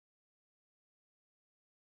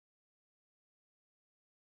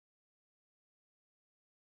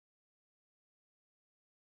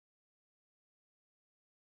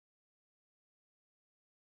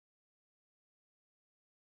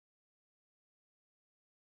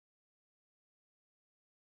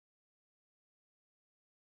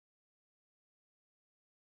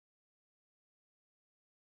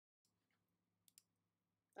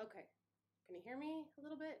Okay, can you hear me a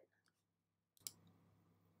little bit?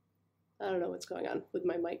 I don't know what's going on with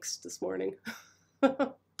my mics this morning.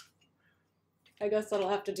 I guess that'll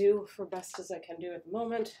have to do for best as I can do at the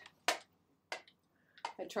moment.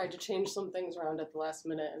 I tried to change some things around at the last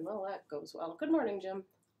minute, and well, that goes well. Good morning, Jim.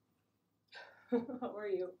 How are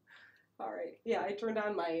you? All right. Yeah, I turned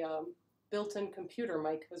on my built-in computer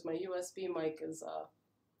mic because my USB mic is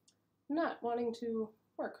not wanting to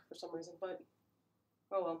work for some reason, but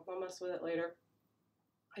oh well, I'll mess with it later.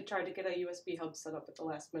 I tried to get a USB hub set up at the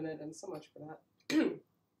last minute, and so much for that.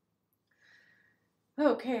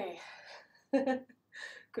 Okay.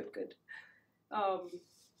 Good.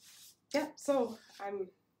 Yeah, so I'm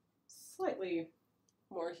slightly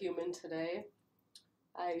more human today.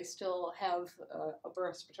 I still have a upper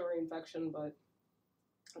respiratory infection, but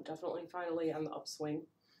I'm definitely finally on the upswing.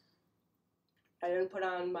 I didn't put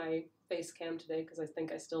on my face cam today because I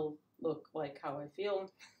think I still look like how I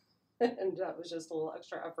feel. And that was just a little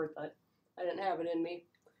extra effort that I didn't have it in me.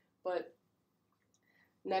 But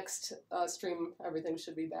next stream, everything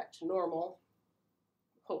should be back to normal,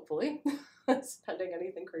 hopefully, pending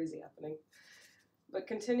anything crazy happening. But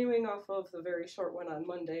continuing off of the very short one on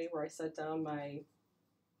Monday, where I set down my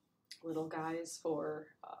little guys for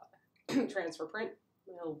transfer print,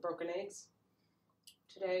 my little broken eggs,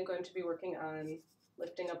 today I'm going to be working on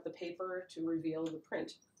lifting up the paper to reveal the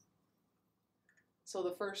print. So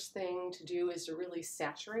the first thing to do is to really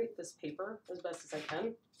saturate this paper as best as I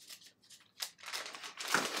can.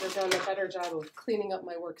 I've done a better job of cleaning up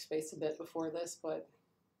my workspace a bit before this, but,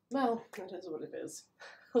 well, it is what it is.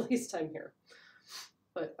 At least I'm here.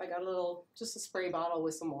 But I got just a spray bottle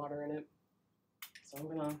with some water in it. So I'm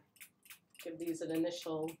gonna give these an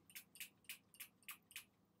initial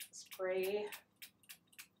spray.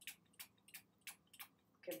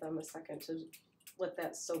 Give them a second to let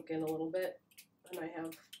that soak in a little bit. And I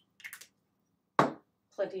have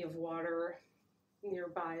plenty of water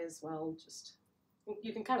nearby as well. Just,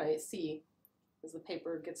 you can kind of see as the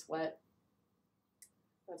paper gets wet.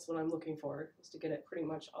 That's what I'm looking for, is to get it pretty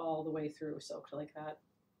much all the way through soaked like that.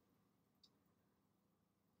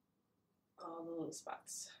 All the little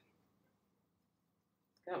spots.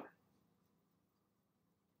 Come on.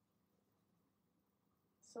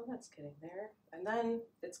 So that's getting there. And then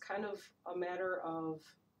it's kind of a matter of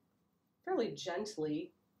fairly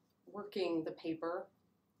gently working the paper.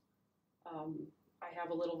 I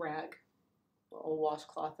have a little rag, a little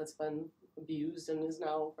washcloth that's been abused and is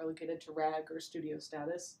now relegated to rag or studio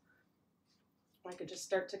status. I could just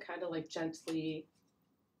start to kind of like gently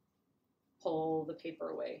pull the paper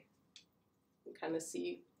away and kind of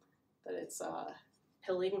see that it's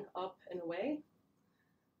pilling up and away.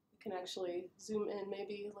 You can actually zoom in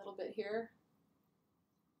maybe a little bit here.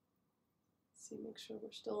 See, make sure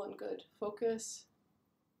we're still in good focus.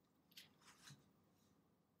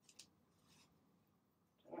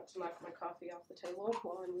 I want to knock my coffee off the table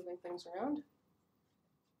while I'm moving things around.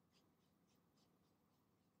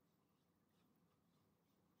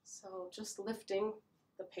 So just lifting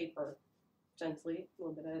the paper gently, a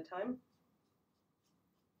little bit at a time.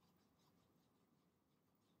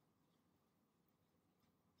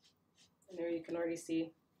 And there you can already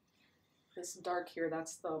see this dark here,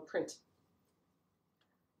 that's the print.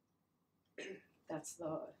 That's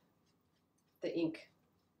the ink.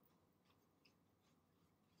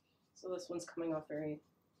 So this one's coming off very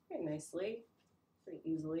nicely, pretty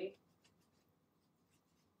easily.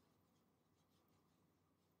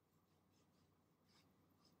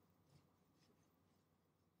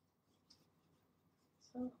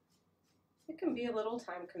 So it can be a little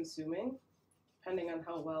time consuming, depending on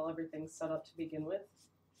how well everything's set up to begin with.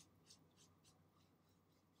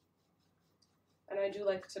 And I do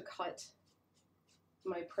like to cut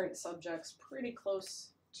my print subjects pretty close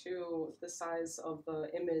to the size of the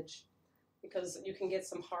image, because you can get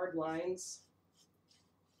some hard lines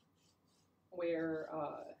where,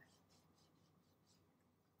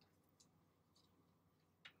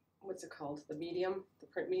 what's it called? The medium, the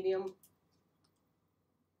print medium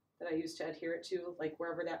that I use to adhere it to, like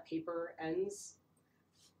wherever that paper ends,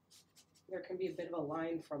 there can be a bit of a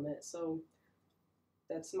line from it. So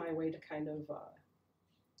that's my way to kind of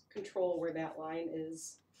control where that line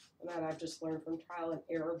is. And that I've just learned from trial and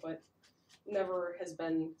error, but never has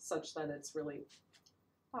been such that it's really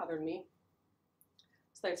bothered me.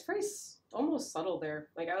 So it's very almost subtle there.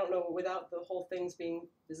 Like, I don't know, without the whole things being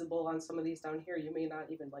visible on some of these down here, you may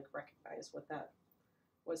not even like recognize what that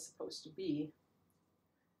was supposed to be.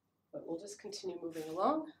 But we'll just continue moving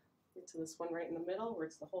along. Get to this one right in the middle where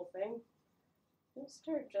it's the whole thing. Just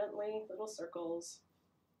start gently, little circles,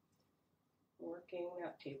 working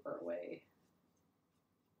that paper away.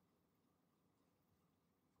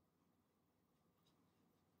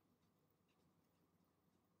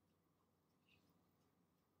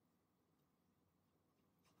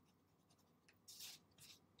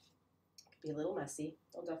 be a little messy.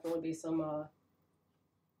 There'll definitely be some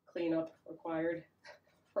cleanup required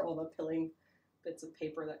for all the peeling bits of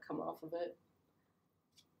paper that come off of it.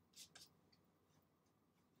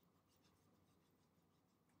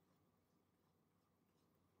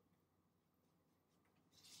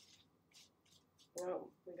 Oh,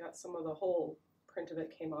 we got some of the whole print of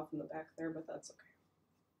it came off in the back there, but that's okay.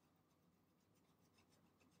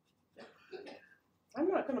 I'm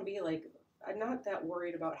not going to be like, I'm not that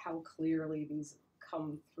worried about how clearly these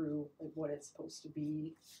come through, like what it's supposed to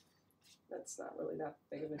be. That's not really that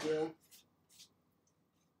big of a deal.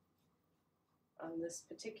 On this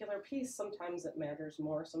particular piece, sometimes it matters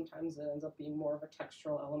more. Sometimes it ends up being more of a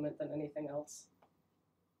textural element than anything else.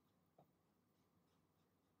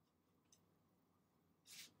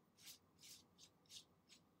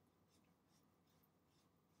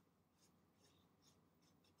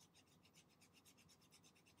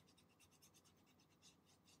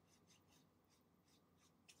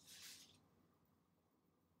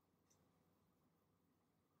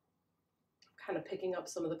 Kind of picking up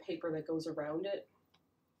some of the paper that goes around it.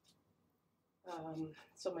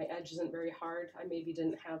 So my edge isn't very hard. I maybe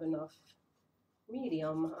didn't have enough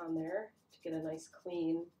medium on there to get a nice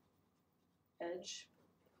clean edge.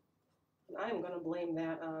 And I'm going to blame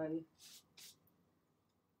that on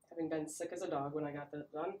having been sick as a dog when I got that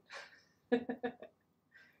done.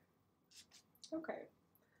 Okay.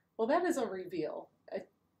 Well, that is a reveal. I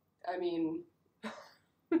mean,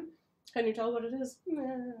 can you tell what it is?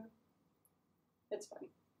 It's fine.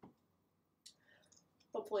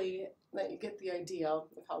 Hopefully that you get the idea of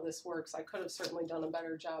how this works. I could have certainly done a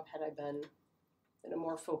better job had I been in a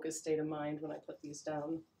more focused state of mind when I put these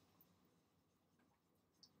down.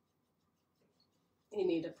 You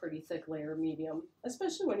need a pretty thick layer of medium,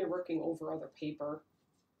 especially when you're working over other paper,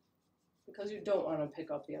 because you don't want to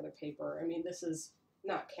pick up the other paper. I mean, this is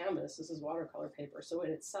not canvas, this is watercolor paper, so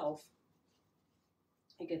in itself,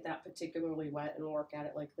 you get that particularly wet and work at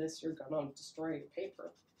it like this, you're gonna destroy your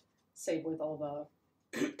paper. Same with all the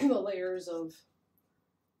the layers of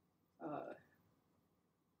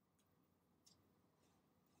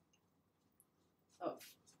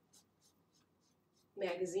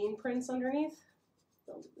magazine prints underneath.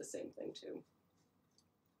 They'll do the same thing too.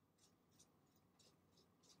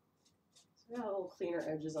 So I got a little cleaner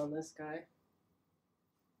edges on this guy.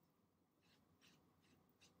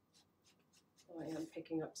 Oh, I am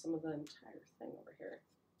picking up some of the entire thing over here.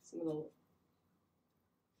 Some of the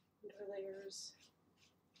under layers.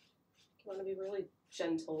 You want to be really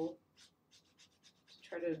gentle to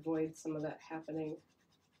try to avoid some of that happening.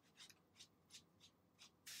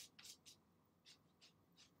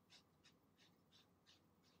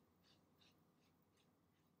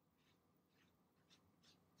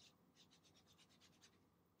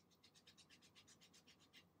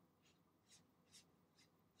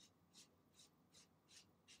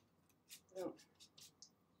 Oh.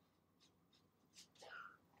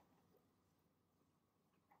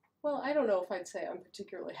 Well, I don't know if I'd say I'm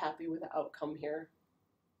particularly happy with the outcome here.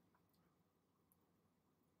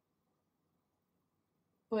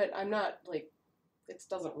 But I'm not, like, it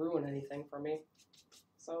doesn't ruin anything for me.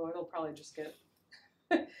 So it'll probably just get,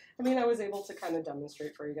 I mean, I was able to kind of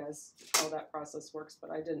demonstrate for you guys how that process works,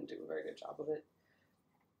 but I didn't do a very good job of it.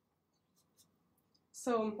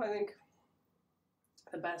 So I think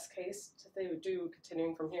the best case that they would do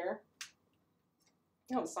continuing from here,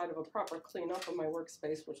 outside of a proper cleanup of my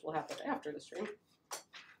workspace, which will happen after the stream,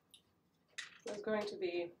 is going to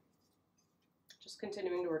be just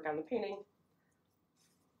continuing to work on the painting.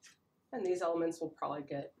 And these elements will probably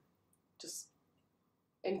get just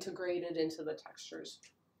integrated into the textures.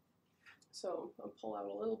 So I'll pull out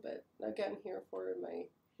a little bit again here for my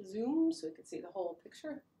zoom so you can see the whole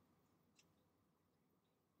picture.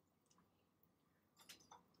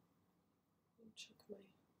 Check my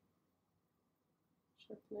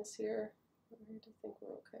sharpness here. I think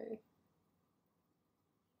we're okay.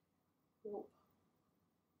 Nope.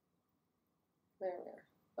 There.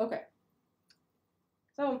 Okay.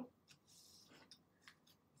 So,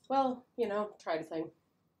 well, you know, try to thing.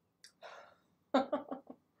 And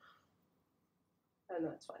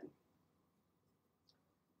that's fine.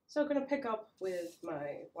 So I'm going to pick up with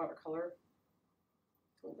my watercolor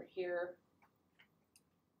over here.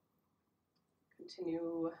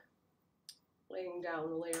 Continue laying down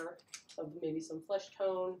a layer of maybe some flesh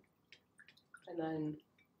tone, and then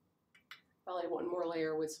probably one more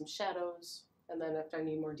layer with some shadows, and then if I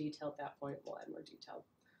need more detail at that point, we'll add more detail.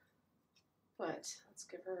 But let's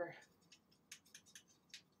give her,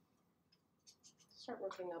 start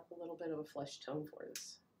working up a little bit of a flesh tone for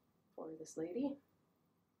this lady.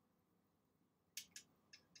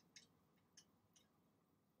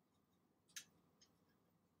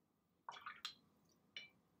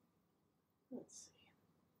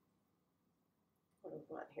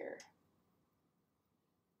 want here.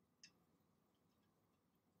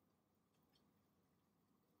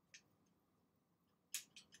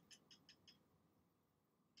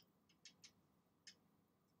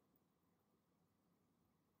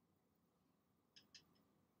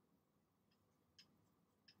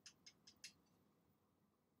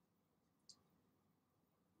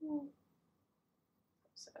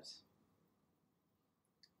 That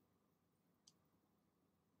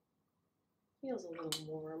feels a little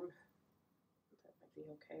warm. That might be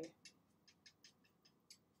okay.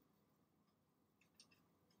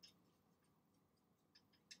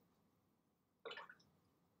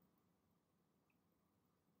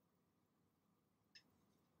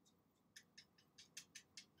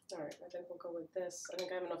 All right, I think we'll go with this. I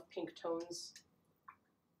think I have enough pink tones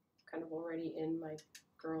kind of already in my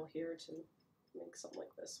girl here to make something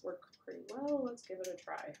like this work pretty well. Let's give it a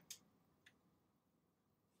try.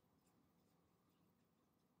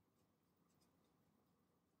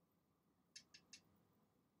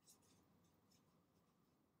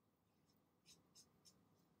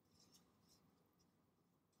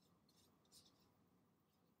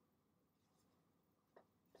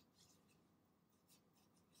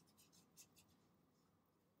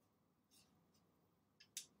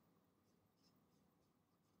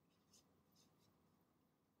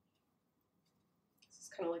 This is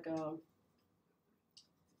kind of like a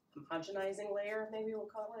homogenizing layer, maybe we'll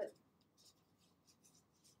call it.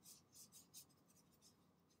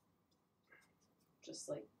 Just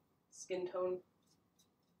like skin tone.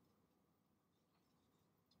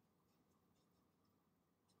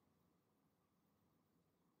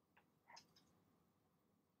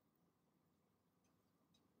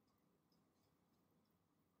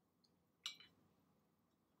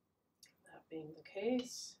 That being the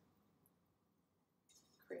case,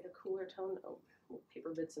 create a cooler tone. Oh,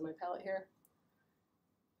 paper bits in my palette here.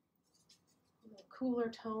 A cooler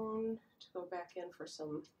tone to go back in for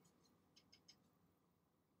some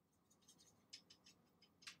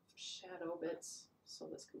shadow bits, so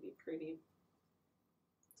this can be pretty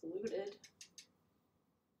diluted.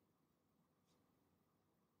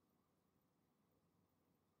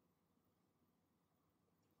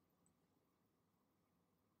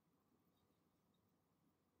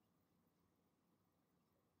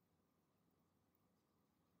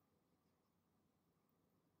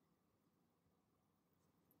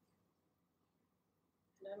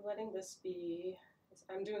 And I'm letting this be,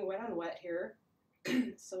 I'm doing wet on wet here,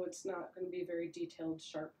 so it's not going to be a very detailed,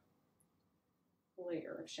 sharp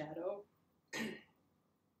layer of shadow.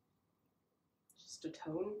 Just a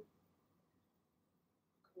tone,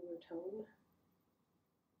 cooler tone.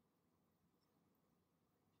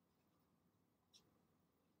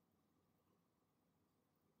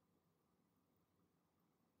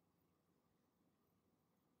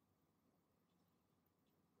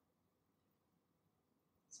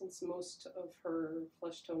 Since most of her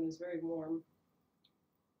flesh tone is very warm,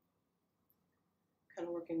 kind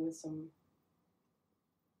of working with some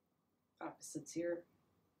opposites here.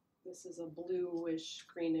 This is a bluish,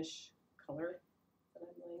 greenish color that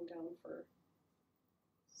I'm laying down for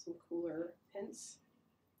some cooler hints.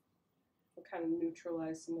 I'll kind of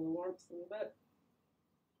neutralize some of the warmth a little bit.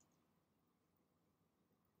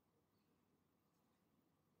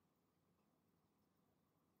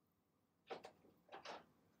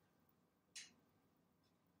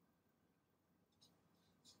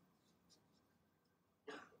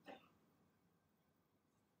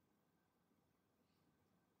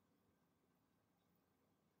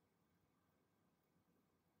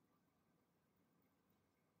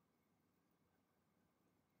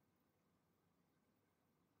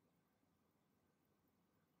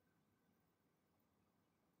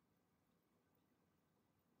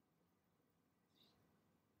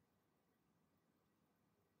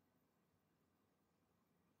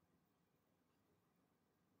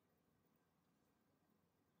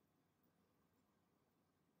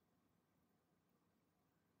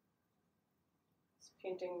 This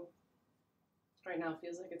painting right now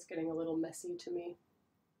feels like it's getting a little messy to me,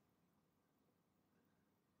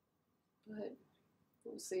 but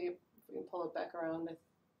we'll see if we can pull it back around.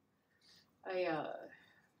 I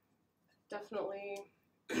definitely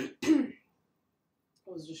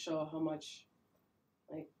was to show how much,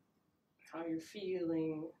 like, how you're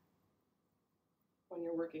feeling when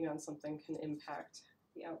you're working on something can impact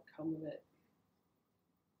the outcome of it.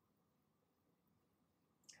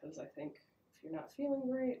 Because I think if you're not feeling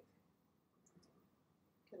great,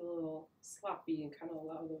 get a little sloppy and kind of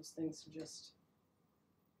allow those things to just,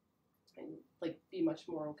 and like, be much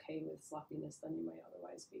more okay with sloppiness than you might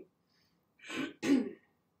otherwise be.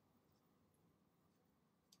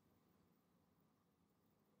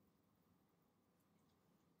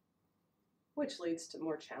 which leads to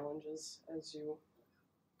more challenges as you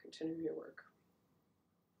continue your work.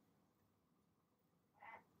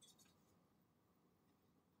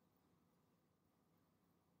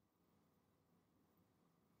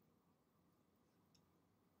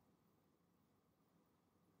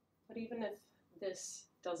 But even if this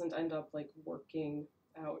doesn't end up like working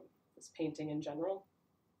out, this painting in general,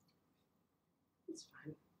 it's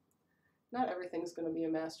fine. Not everything's going to be a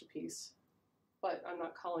masterpiece, but I'm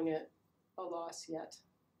not calling it a loss yet.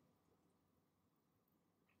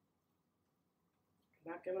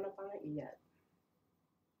 I'm not giving up on it yet.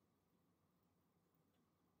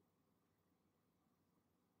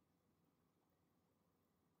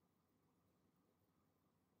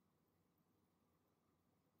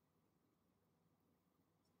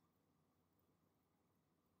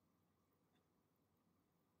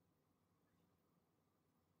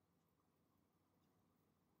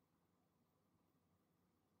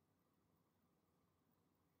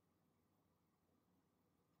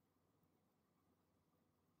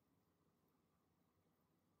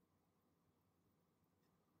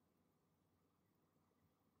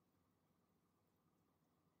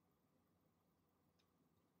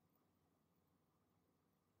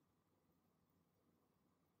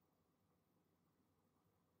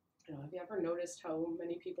 Have you ever noticed how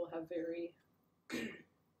many people have very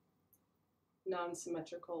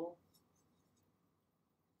non-symmetrical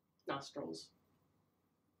nostrils?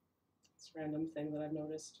 It's a random thing that I've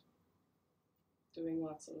noticed doing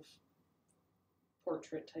lots of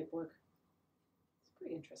portrait type work. It's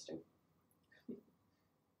pretty interesting.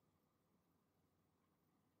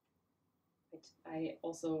 I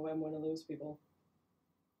also am one of those people.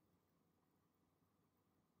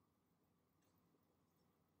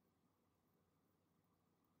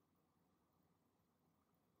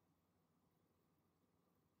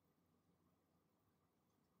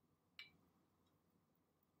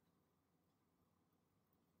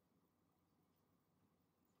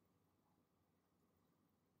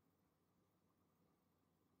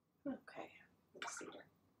 Okay, let's see here.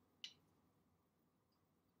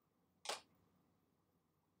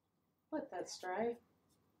 Let that dry.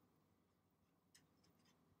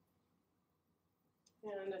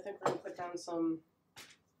 And I think we're going to put down some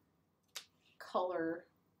color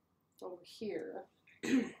over here.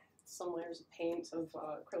 Some layers of paint, of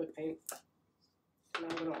acrylic paint. And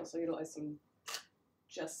I'm going to also utilize some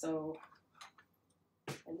gesso.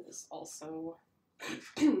 And this also,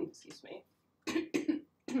 excuse me.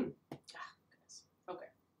 Goodness.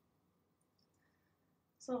 Okay.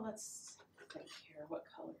 So let's think here. What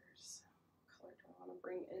colors? What color do I want to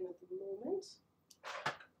bring in at the moment?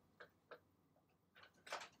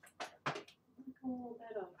 A little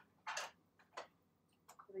bit of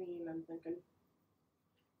green, I'm thinking.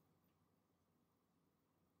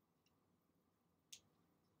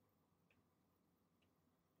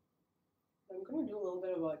 I'm going to do a little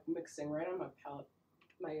bit of like mixing right on my palette,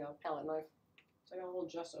 palette knife. So I got a little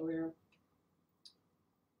gesso here,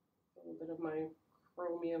 a little bit of my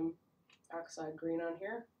chromium oxide green on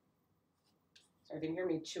here. Sorry if you can hear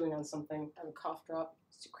me chewing on something. I have a cough drop.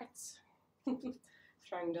 Secrets.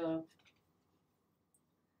 Trying to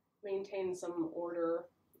maintain some order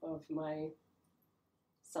of my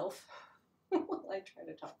self while I try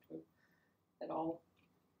to talk to it all,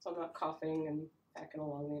 so I'm not coughing and backing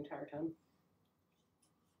along the entire time.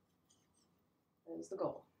 That is the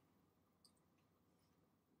goal.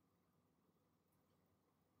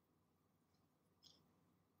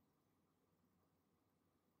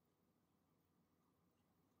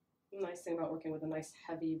 The nice thing about working with a nice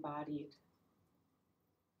heavy-bodied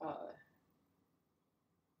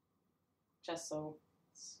gesso,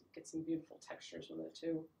 get some beautiful textures with it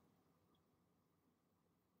too.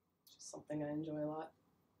 Just something I enjoy a lot.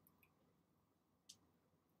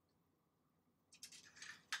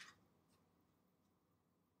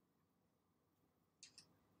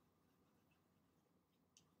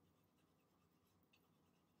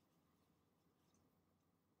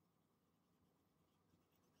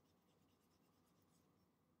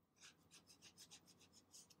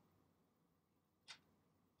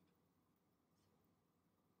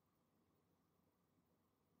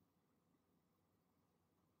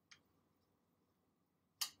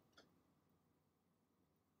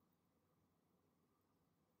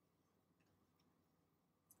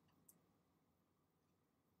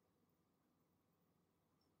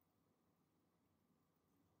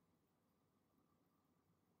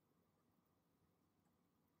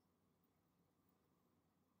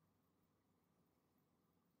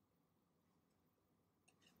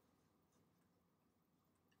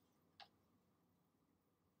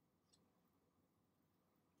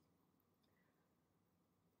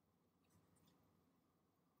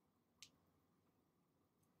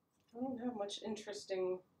 I don't have much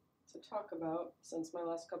interesting to talk about since my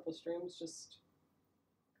last couple streams, just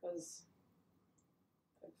because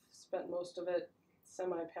I've spent most of it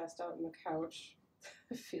semi-passed out on the couch,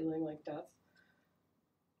 feeling like death.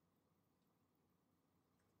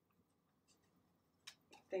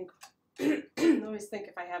 I always think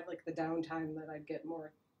if I have like the downtime that I'd get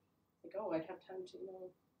more, like, oh, I'd have time to,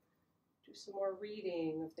 do some more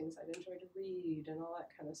reading of things I'd enjoy to read and all that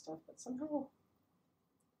kind of stuff, but somehow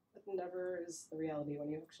it never is the reality when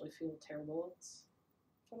you actually feel terrible. It's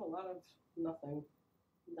been a lot of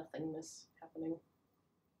nothingness happening.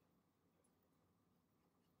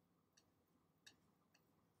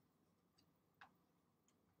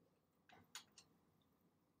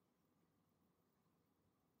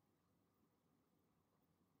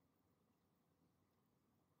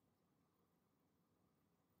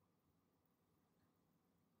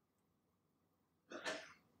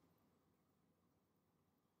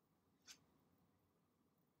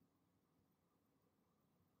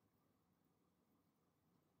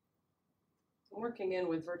 I'm working in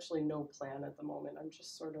with virtually no plan at the moment. I'm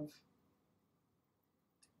just sort of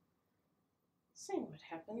seeing what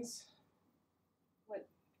happens, what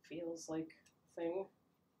feels like a thing.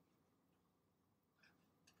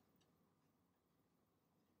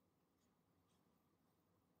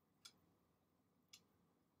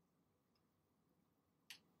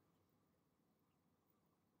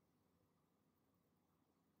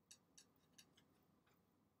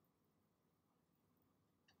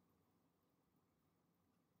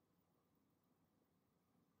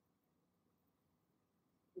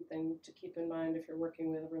 Thing to keep in mind if you're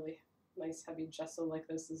working with a really nice heavy gesso like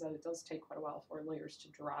this is that it does take quite a while for layers to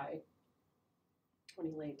dry when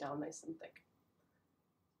you lay it down nice and thick.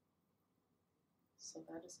 So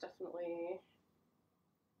that is definitely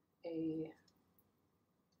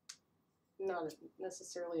not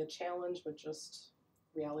necessarily a challenge, but just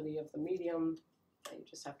reality of the medium that you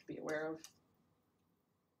just have to be aware of.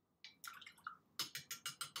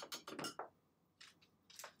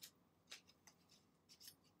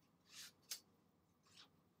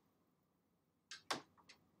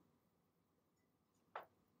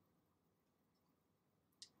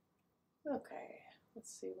 Okay, let's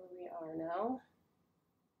see where we are now.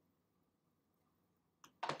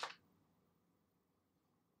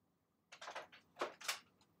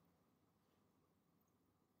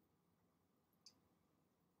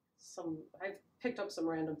 I've picked up some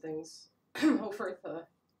random things over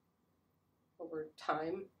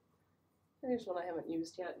time. Here's one I haven't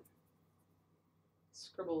used yet.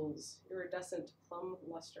 Scribbles, iridescent plum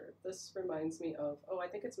luster. This reminds me of, I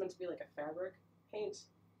think it's meant to be like a fabric paint.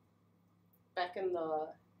 Back in the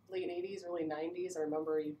late 80s, early 90s, I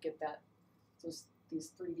remember you'd get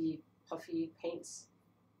these 3D puffy paints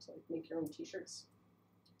to like make your own t-shirts.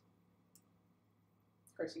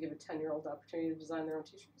 Of course, you give a 10-year-old the opportunity to design their own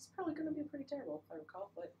t-shirt. It's probably going to be pretty terrible, if I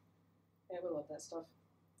recall, but yeah, we love that stuff.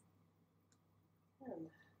 And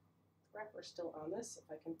the wrapper's still on this,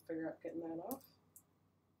 if I can figure out getting that off.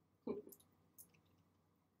 I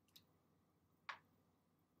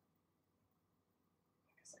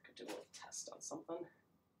guess I could do a little test on something.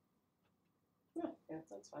 Yeah,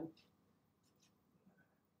 that's fine.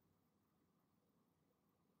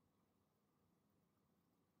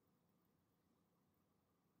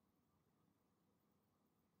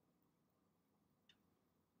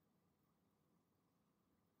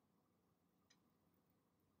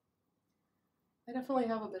 I definitely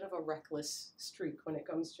have a bit of a reckless streak when it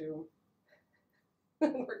comes to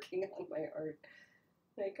working on my art.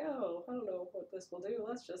 Like, oh, I don't know what this will do.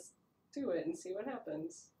 Let's just do it and see what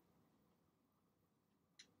happens.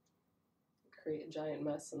 Create a giant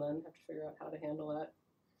mess and then have to figure out how to handle that.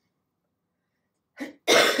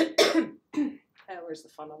 Where's the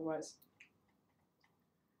fun otherwise?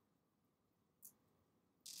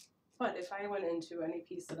 But if I went into any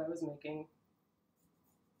piece that I was making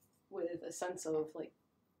with a sense of like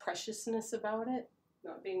preciousness about it,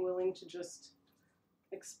 not being willing to just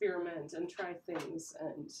experiment and try things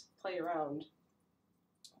and play around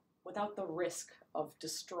without the risk of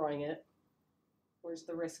destroying it, where's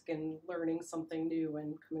the risk in learning something new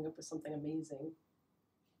and coming up with something amazing?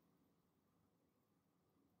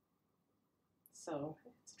 So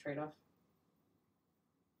it's a trade-off.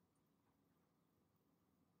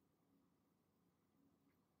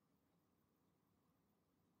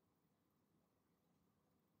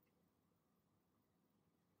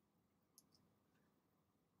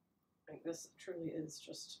 Like, this truly is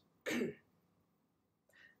just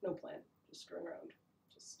no plan, just screwing around.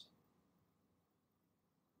 Just,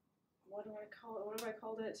 what do I call it? What have I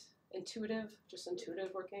called it? Intuitive, just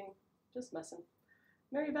intuitive working, just messing.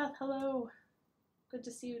 Mary Beth, hello. Good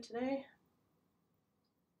to see you today.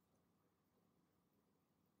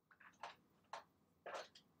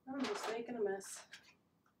 I'm just making a mess.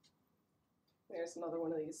 There's another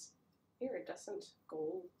one of these iridescent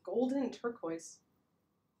golden turquoise.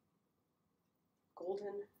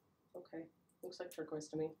 Golden, okay, looks like turquoise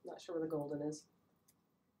to me. Not sure where the golden is.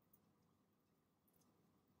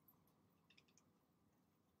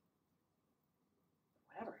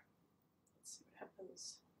 Whatever. Let's see what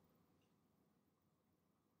happens.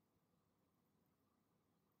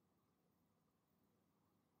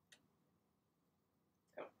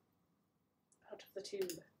 Oh, out of the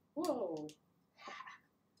tube. Whoa.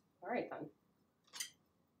 All right then.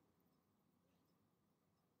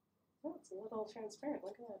 Oh, it's a little transparent.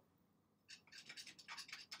 Look at that.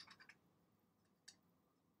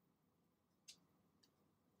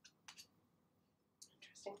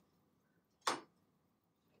 Interesting. I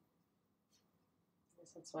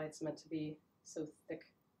guess that's why it's meant to be so thick.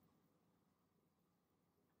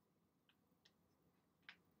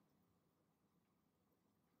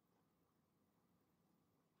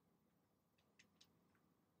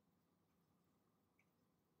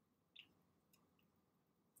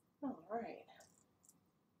 All right.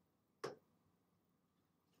 I'm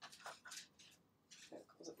gonna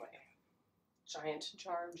close up my giant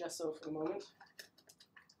jar of gesso for the moment.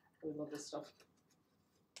 I really love this stuff.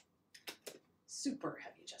 Super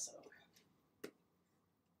heavy gesso.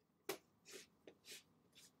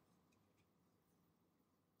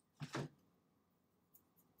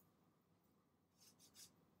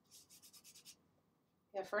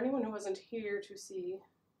 Yeah, for anyone who wasn't here to see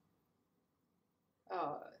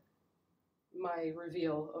my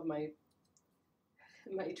reveal of my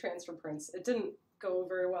transfer prints, it didn't go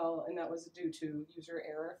very well, and that was due to user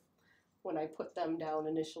error. When I put them down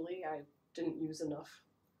initially, I didn't use enough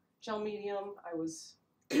gel medium. I was,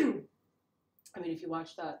 I mean, if you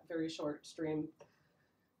watch that very short stream,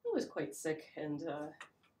 I was quite sick and,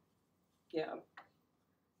 yeah,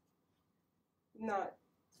 not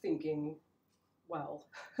thinking well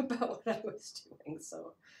about what I was doing,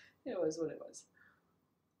 so it was what it was.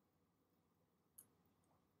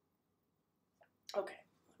 Okay,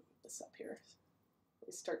 put this up here.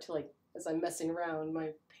 We start to, like, as I'm messing around, my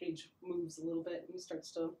page moves a little bit and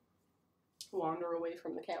starts to wander away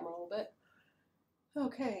from the camera a little bit.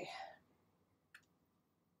 Okay.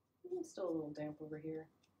 It's still a little damp over here.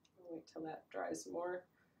 I'll wait till that dries more.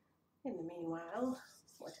 In the meanwhile,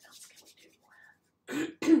 what else can we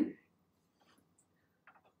do?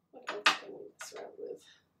 What else can we mess around with?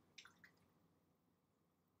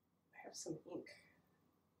 I have some ink.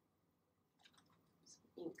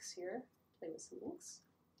 Some inks here. Play with some inks.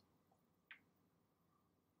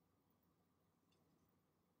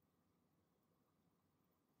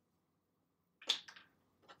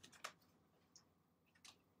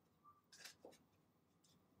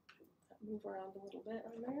 Move around a little bit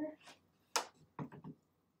on there.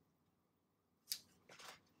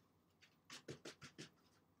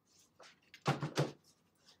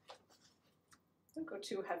 Don't go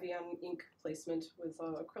too heavy on ink placement with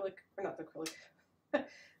acrylic, or not acrylic,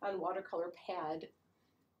 on watercolor pad.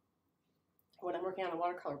 When I'm working on a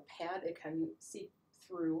watercolor pad, it can seep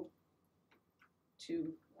through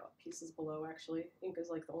to pieces below, actually. Ink is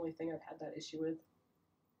like the only thing I've had that issue with,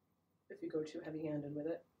 if you go too heavy-handed with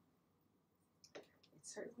it. It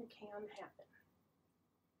certainly can happen.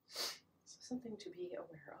 So something to be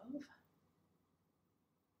aware of.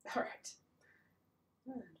 All right.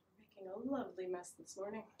 Good. We're making a lovely mess this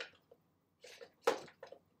morning.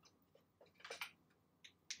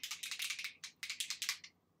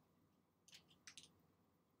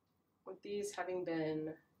 With these having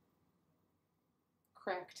been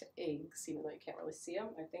cracked eggs, even though you can't really see them,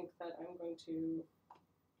 I think that I'm going to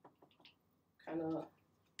kind of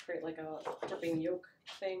create like a dripping yolk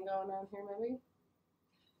thing going on here, maybe.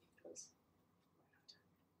 Because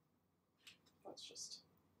let's just,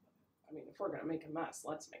 I mean, if we're gonna make a mess,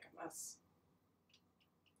 let's make a mess.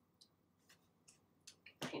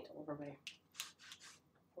 Paint all over my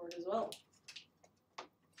board as well.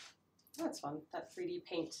 That's fun. That 3D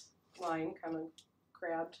paint line kind of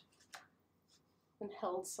grabbed and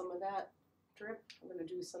held some of that drip. I'm going to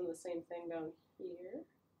do some of the same thing down here.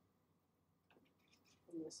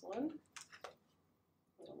 And this one.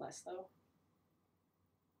 A little less though.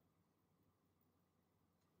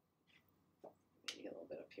 Maybe a little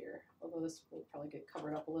bit up here, although this will probably get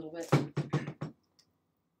covered up a little bit.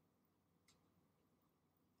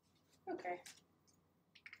 Okay.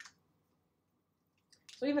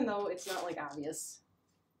 So even though it's not like obvious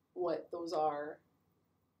what those are,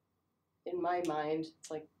 in my mind,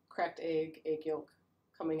 it's like cracked egg, egg yolk,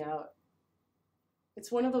 coming out.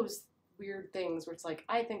 It's one of those weird things where it's like,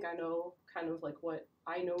 I think I know kind of like what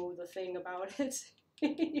I know the thing about it,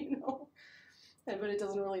 you know, but it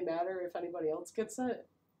doesn't really matter if anybody else gets it.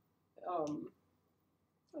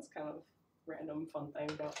 That's kind of random fun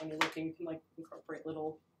thing about when you're looking, you can like incorporate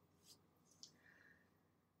little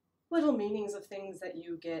meanings of things that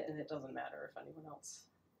you get, and it doesn't matter if anyone else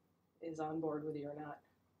is on board with you or not.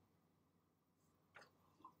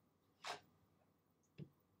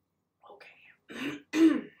 Okay.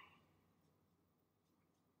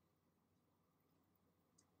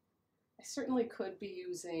 I certainly could be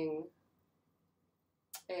using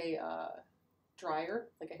a dryer,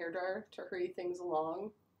 like a hair dryer, to hurry things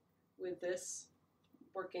along with this,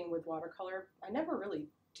 working with watercolor. I never really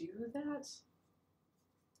do that.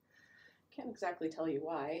 Can't exactly tell you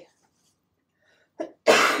why. Oh,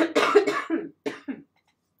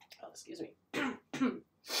 excuse me.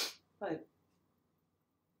 But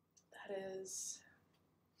that is,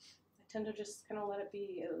 I tend to just kind of let it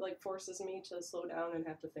be. It like forces me to slow down and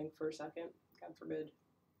have to think for a second. God forbid.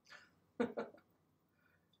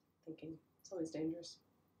 Thinking. It's always dangerous.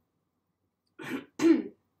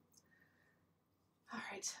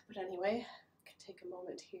 Alright, but anyway, I can take a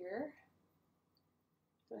moment here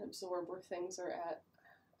and absorb where things are at.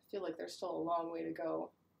 I feel like there's still a long way to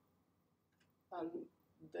go on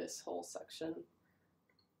this whole section.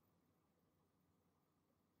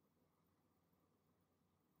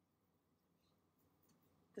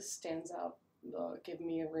 This stands out, the Give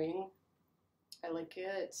Me a Ring. I like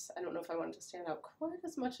it. I don't know if I want it to stand out quite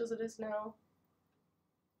as much as it is now.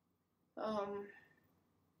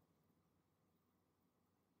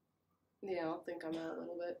 Yeah, I'll think on that a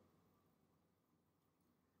little bit.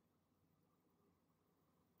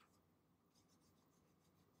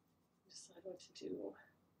 Decide what to do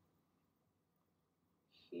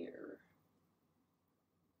here.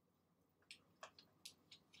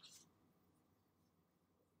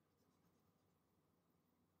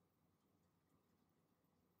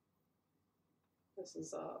 This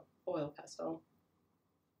is oil pastel.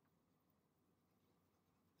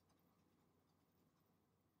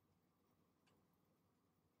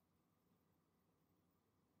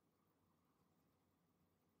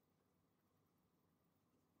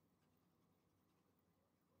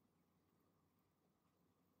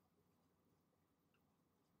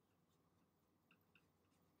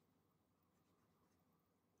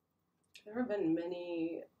 There have been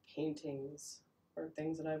many paintings or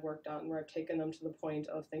things that I've worked on where I've taken them to the point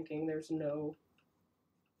of thinking there's no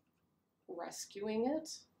rescuing it.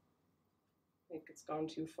 Like it's gone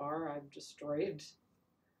too far. I've destroyed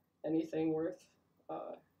anything worth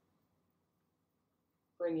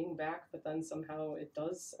bringing back, but then somehow it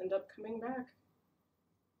does end up coming back.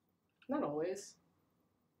 Not always.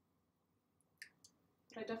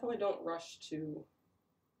 But I definitely don't rush to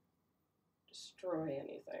destroy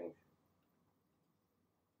anything.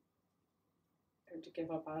 Or to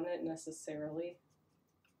give up on it necessarily.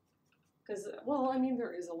 Because, well, I mean,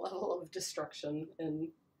 there is a level of destruction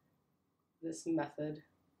in this method.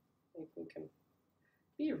 I think we can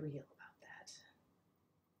be real about that.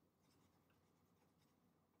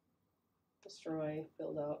 Destroy,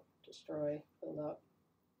 build up, destroy, build up.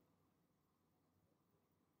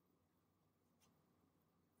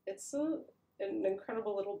 It's an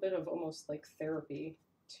incredible little bit of almost like therapy,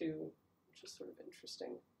 too, which is sort of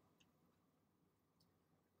interesting.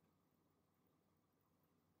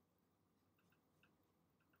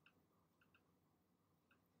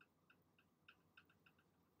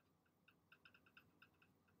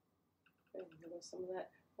 Okay, there goes some of that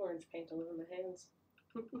orange paint all over my hands.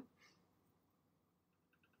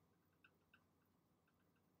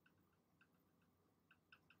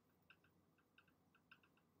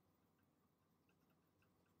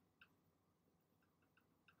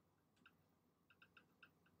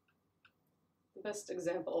 The best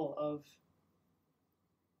example of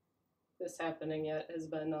this happening yet has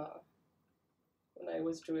been when I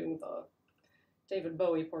was doing the David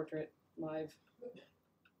Bowie portrait live,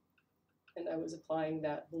 and I was applying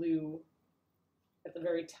that blue at the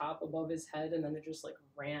very top above his head, and then it just like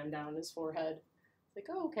ran down his forehead. It's like,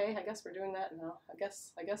 oh, okay, I guess we're doing that now. I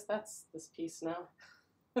guess that's this piece now.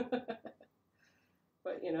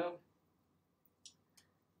 But you know,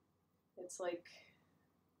 it's like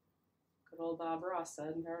good old Bob Ross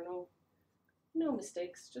said, there are no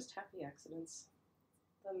mistakes, just happy accidents.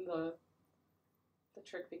 Then the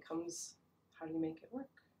trick becomes, how do you make it work?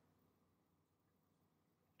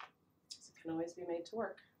 Because it can always be made to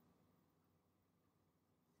work.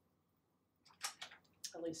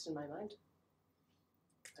 At least in my mind.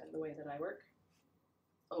 And the way that I work,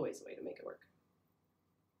 always a way to make it work.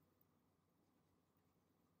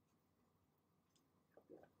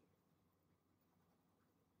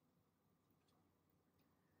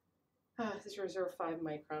 This Reserve 5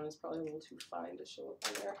 micron is probably a little too fine to show up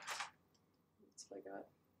on there. That's what I got.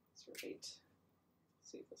 Reserve 8. Let's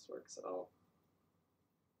see if this works at all.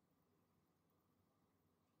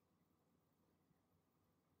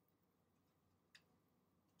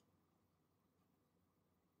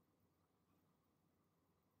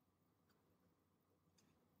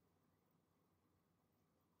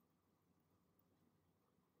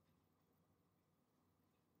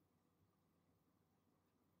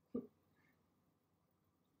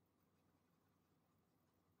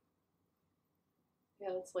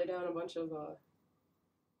 Yeah, let's lay down a bunch of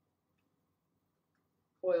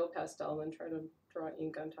oil pastel and then try to draw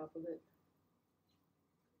ink on top of it.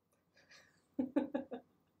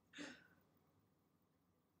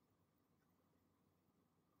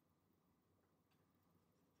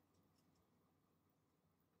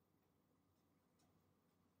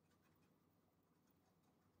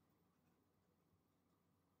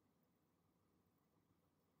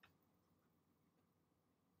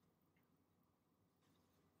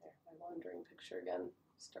 There, my wandering picture again,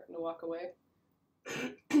 starting to walk away.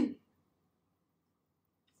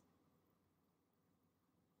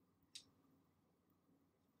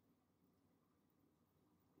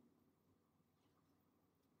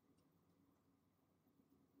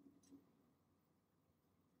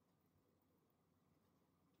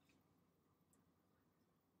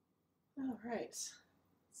 All right, let's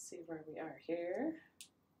see where we are here.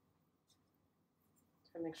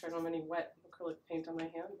 Try to make sure I don't have any wet acrylic paint on my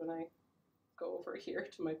hand when I go over here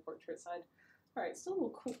to my portrait side. All right, still a little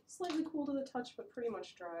cool, slightly cool to the touch, but pretty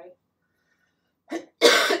much dry.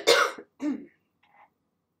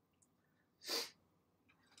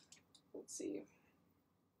 Let's see.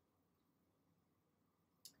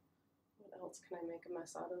 What else can I make a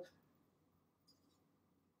mess out of?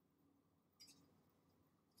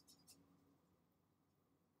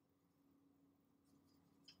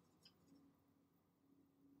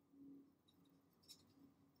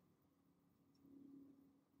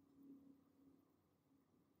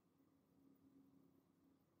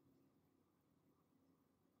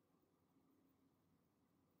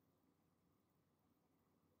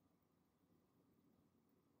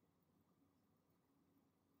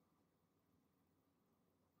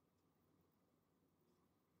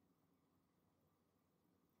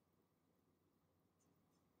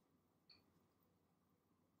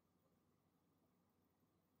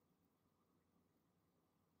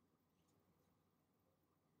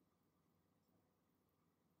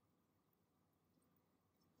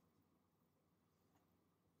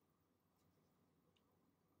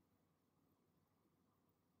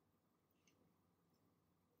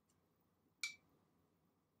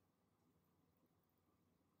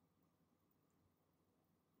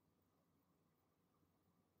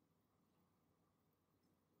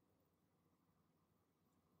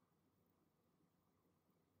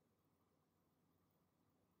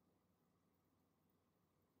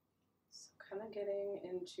 Kind of getting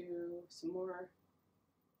into some more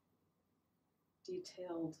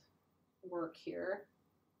detailed work here.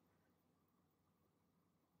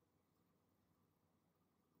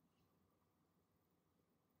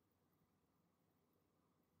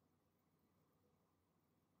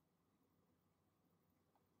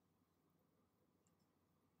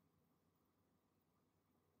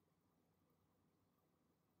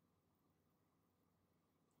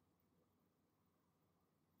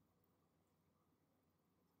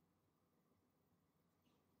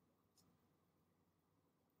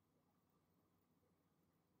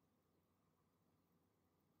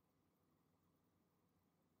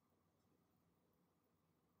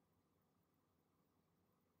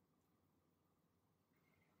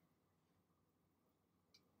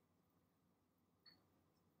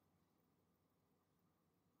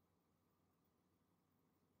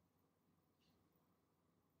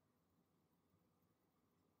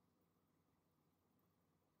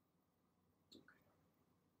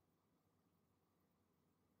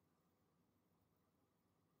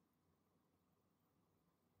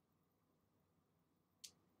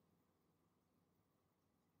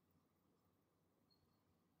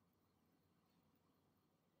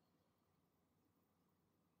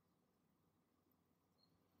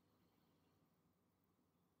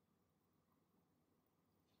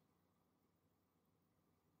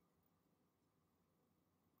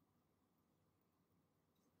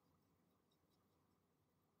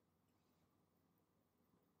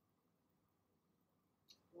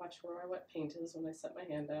 Watch where my wet paint is when I set my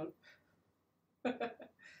hand down.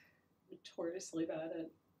 Notoriously bad at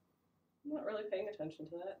not really paying attention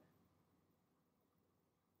to that.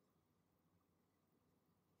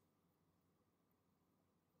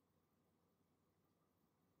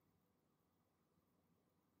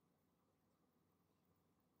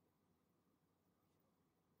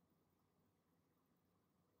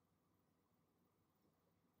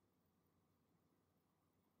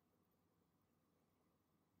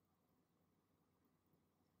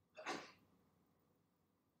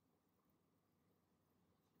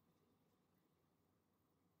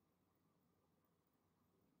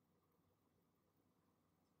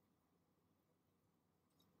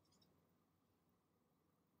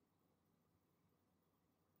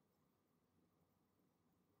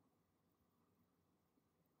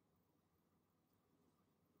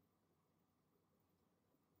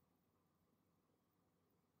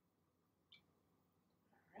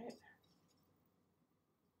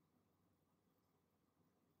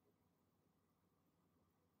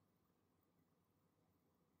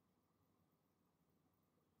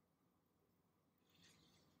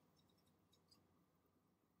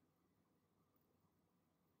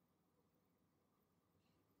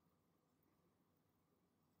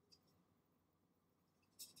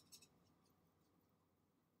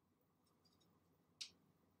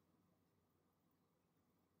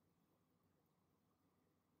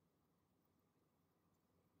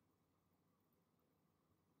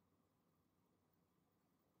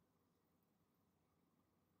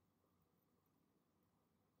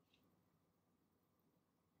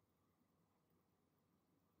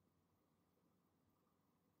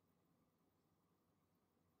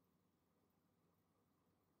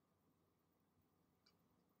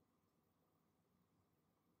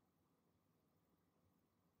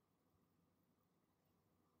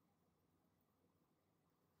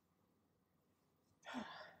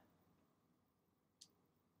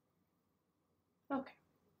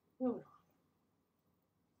 Moving on.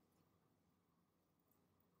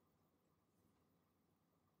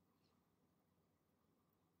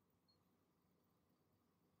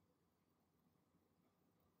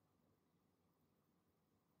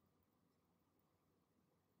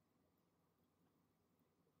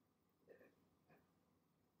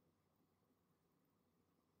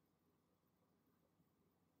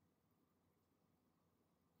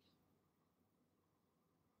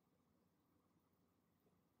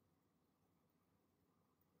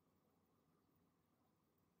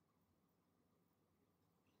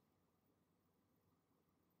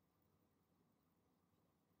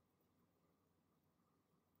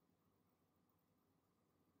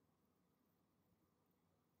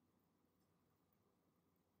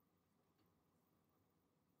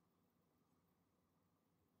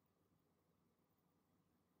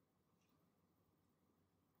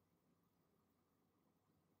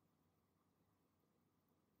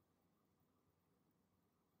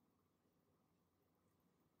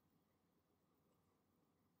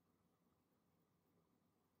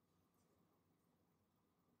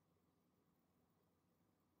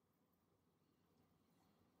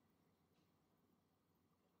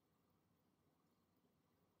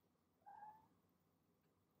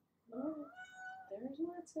 Oh, there's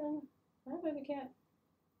Watson. Hi, baby cat.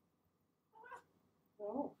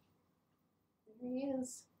 Oh, there he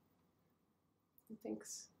is. He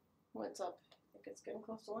thinks, what's up? I think it's getting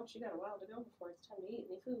close to lunch. You got a while to go before it's time to eat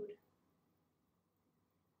any food.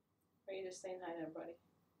 Or are you just saying hi to everybody?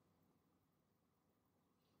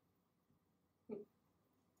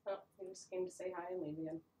 Oh, he just came to say hi and leave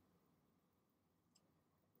again.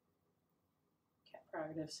 Cat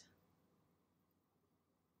prerogatives.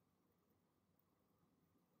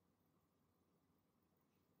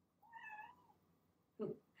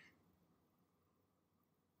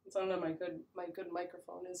 So I don't know, my good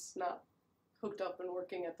microphone is not hooked up and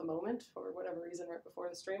working at the moment for whatever reason right before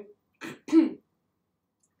the stream. I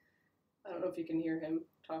don't know if you can hear him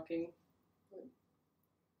talking. But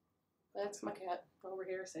that's my cat over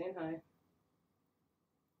here saying hi.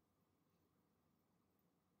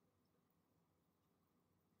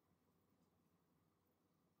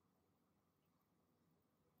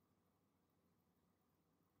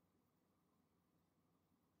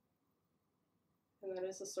 And that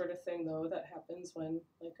is the sort of thing, though, that happens when,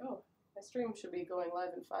 like, oh, my stream should be going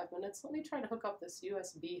live in 5 minutes. Let me try to hook up this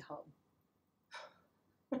USB hub.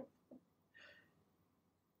 Hook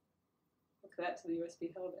that to the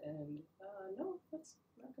USB hub, and no, that's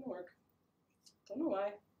not going to work. Don't know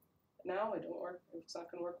why. Now it don't work. It's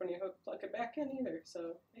not going to work when you plug it back in either.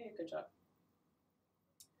 So, hey, good job.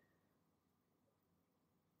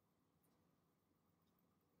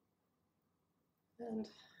 And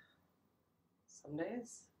some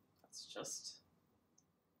days, that's just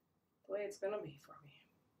the way it's going to be for me.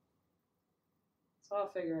 So I'll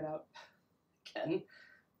figure it out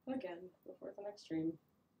again before the next stream.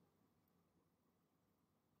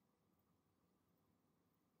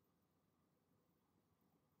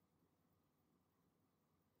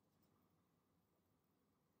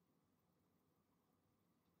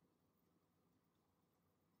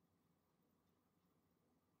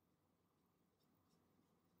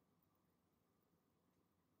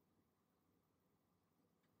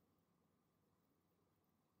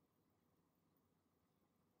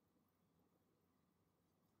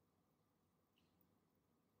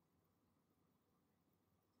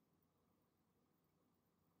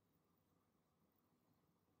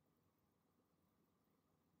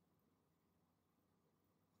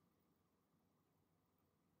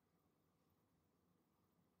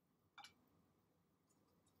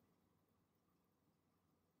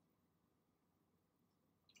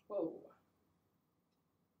 Whoa.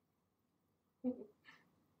 It's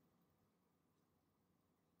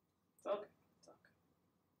okay. It's okay.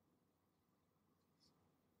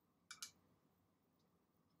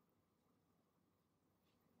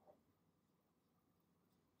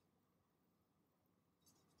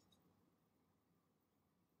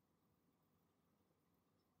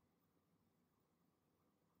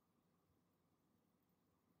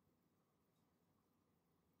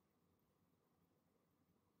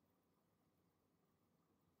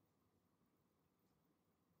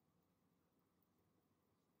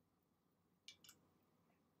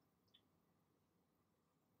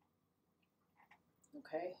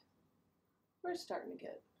 Okay. We're starting to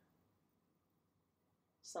get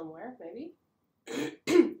somewhere, maybe.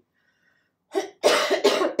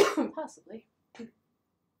 Possibly.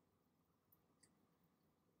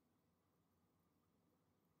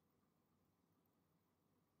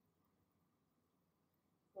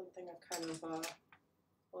 One thing I've kind of,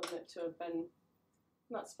 well, found it to have been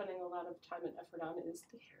not spending a lot of time and effort on is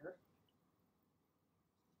the hair.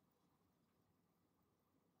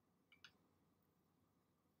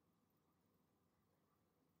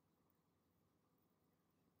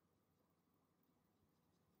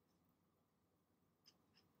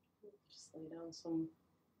 Just lay down some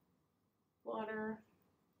water.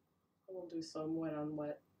 We'll do some wet on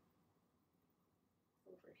wet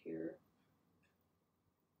over here.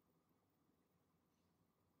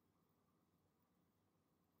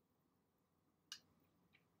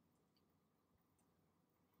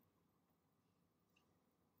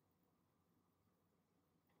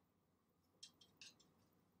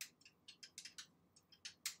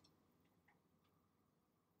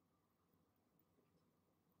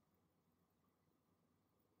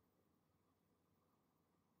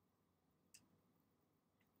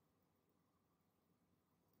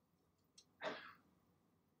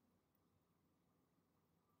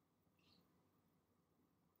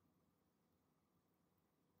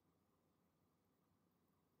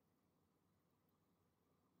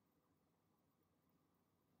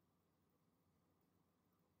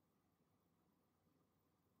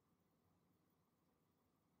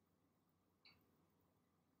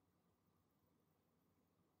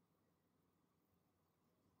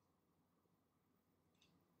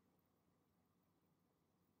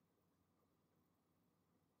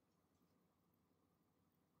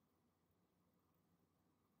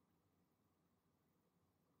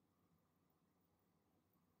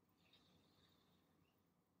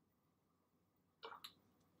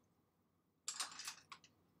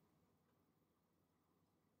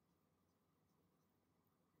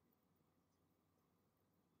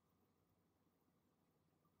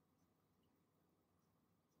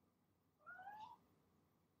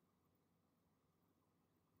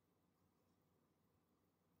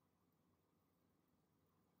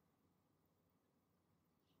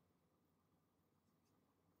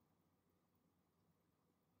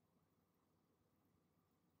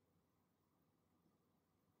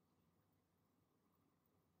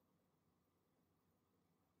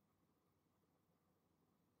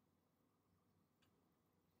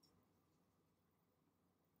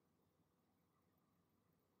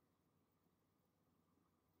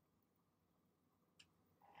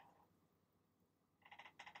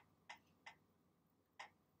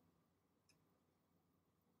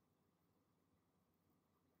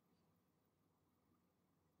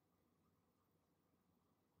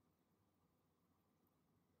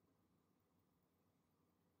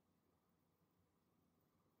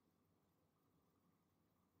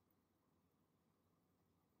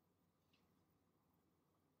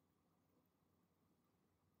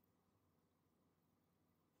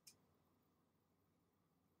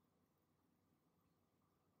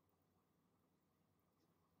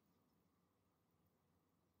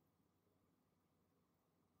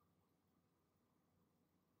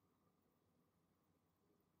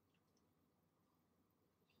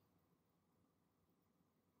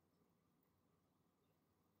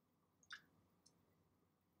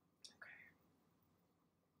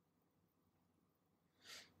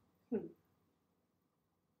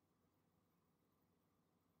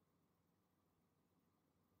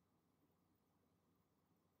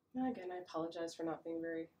 Again, I apologize for not being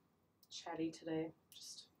very chatty today.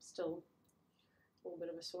 Just still a little bit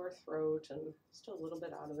of a sore throat and still a little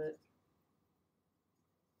bit out of it.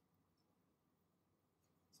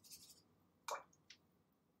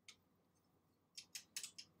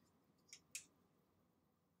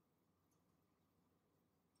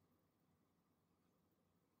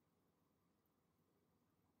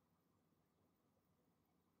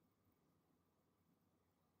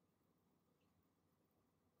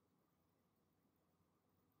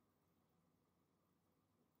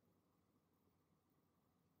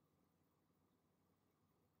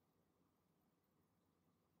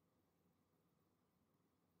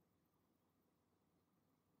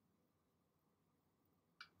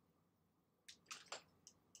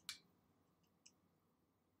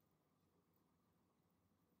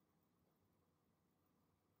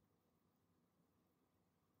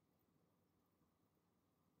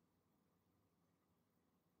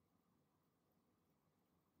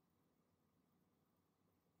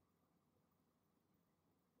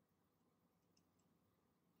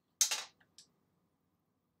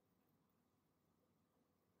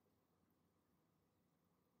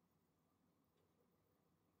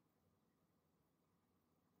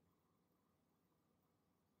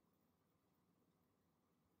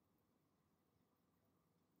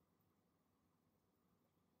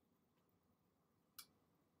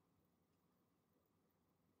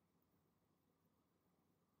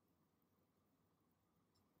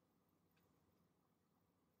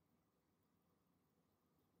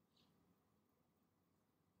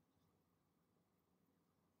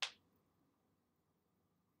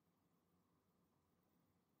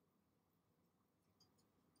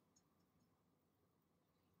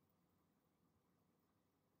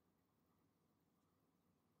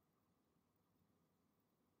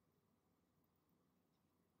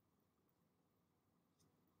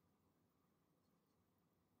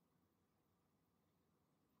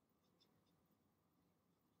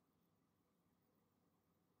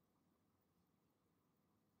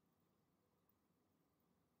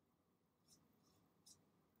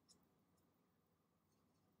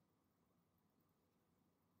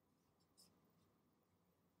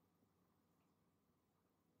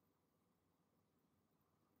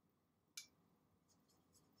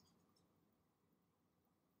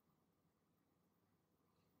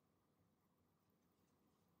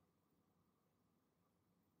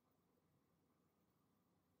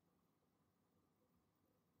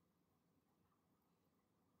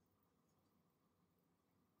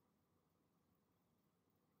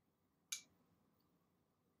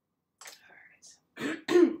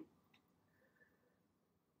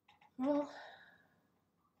 Well,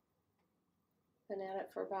 been at it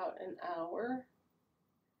for about an hour,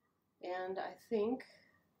 and I think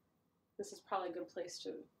this is probably a good place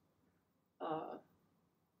to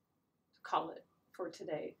call it for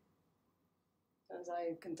today. As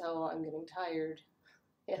I can tell, I'm getting tired,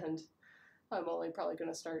 and I'm only probably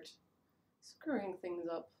going to start screwing things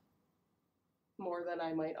up more than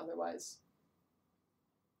I might otherwise.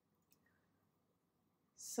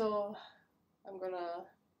 So I'm gonna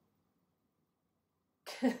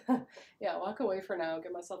yeah, walk away for now,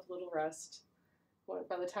 give myself a little rest.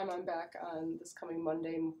 By the time I'm back on this coming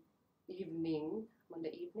Monday evening,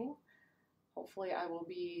 hopefully I will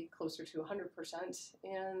be closer to 100%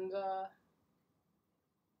 and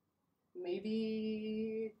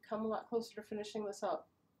maybe come a lot closer to finishing this up.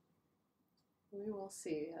 We will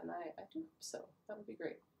see, and I do hope so. That would be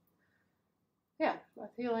great. Yeah, I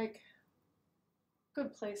feel like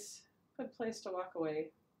good place to walk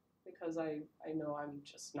away, because I know I'm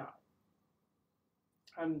just not.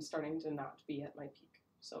 I'm starting to not be at my peak.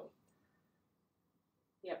 So,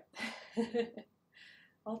 yep.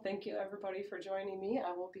 Well, thank you everybody for joining me.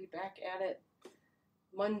 I will be back at it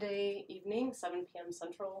Monday evening, 7 p.m.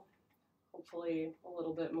 Central. Hopefully a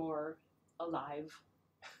little bit more alive.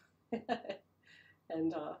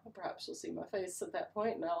 And perhaps you'll see my face at that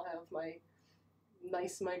point, and I'll have my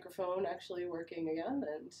nice microphone actually working again,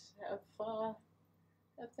 and have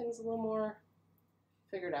things a little more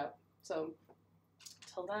figured out. So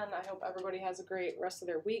till then, I hope everybody has a great rest of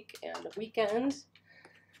their week and weekend,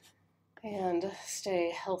 and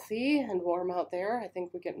stay healthy and warm out there. I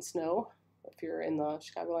think we're getting snow if you're in the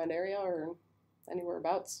Chicagoland area or anywhere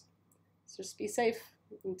abouts. So just be safe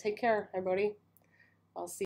and take care, everybody. I'll see